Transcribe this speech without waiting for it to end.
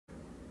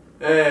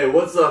Hey,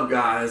 what's up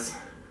guys?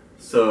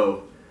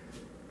 So,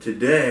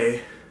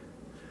 today,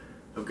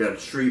 I've got a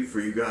treat for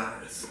you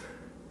guys.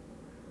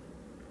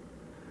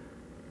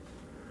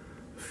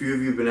 A few of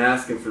you have been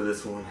asking for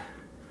this one.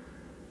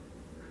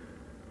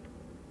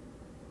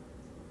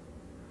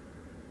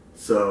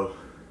 So,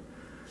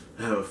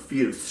 I have a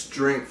feat of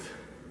strength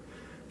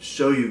to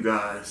show you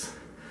guys.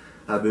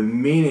 I've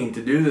been meaning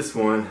to do this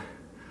one,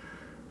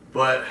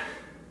 but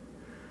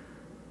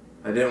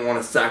I didn't want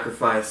to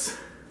sacrifice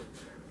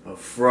a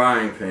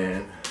frying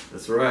pan.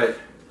 That's right.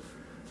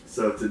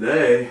 So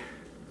today,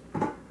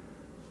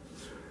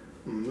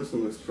 this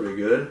one looks pretty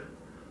good.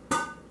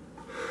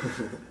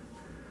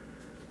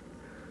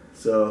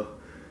 So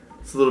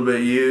it's a little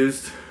bit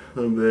used, a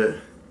little bit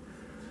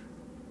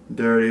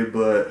dirty,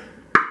 but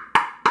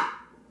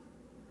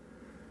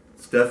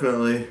it's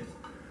definitely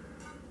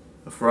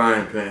a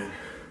frying pan.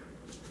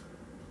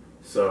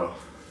 So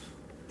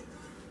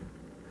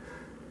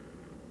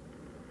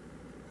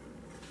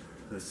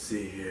let's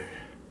see here.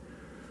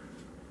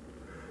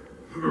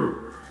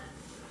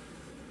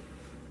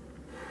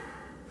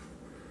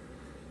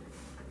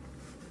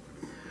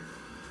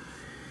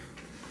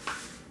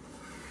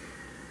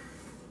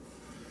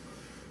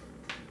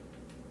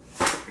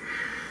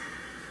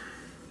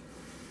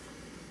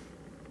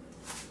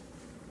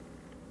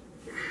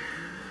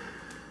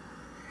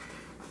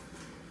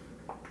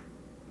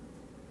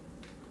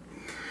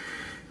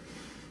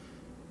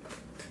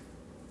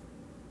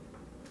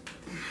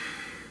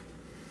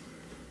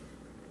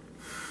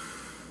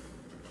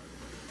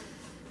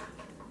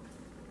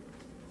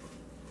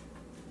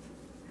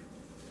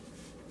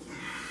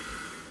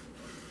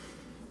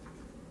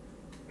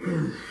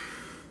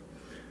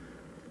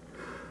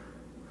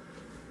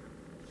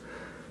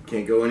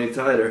 Can't go any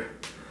tighter.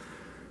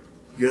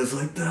 You guys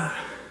like that?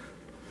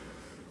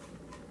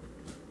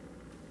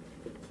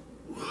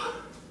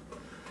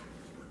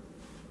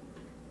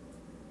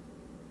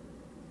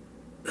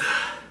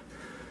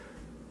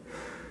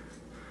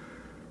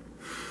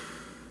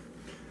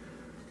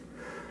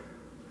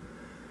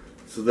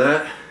 So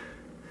that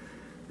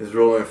is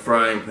rolling a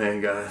frying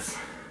pan, guys.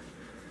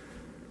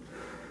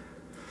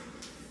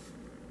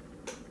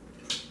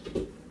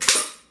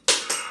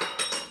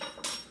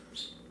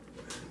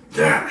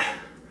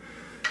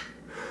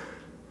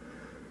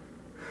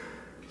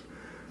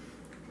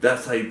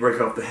 That's how you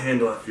break off the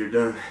handle after you're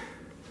done.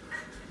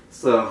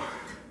 So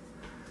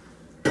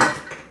I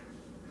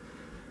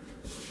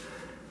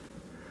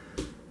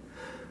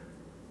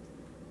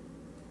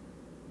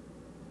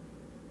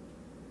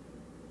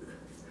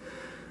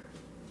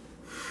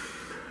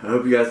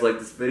hope you guys liked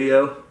this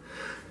video.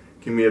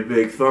 Give me a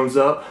big thumbs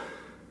up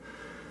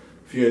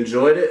if you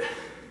enjoyed it,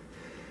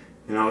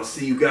 and I'll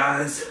see you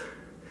guys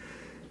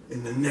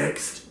in the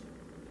next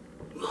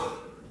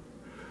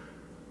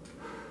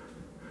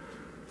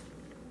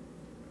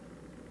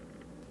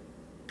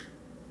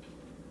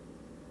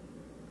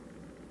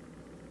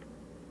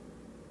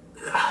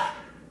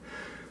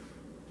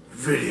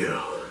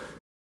video.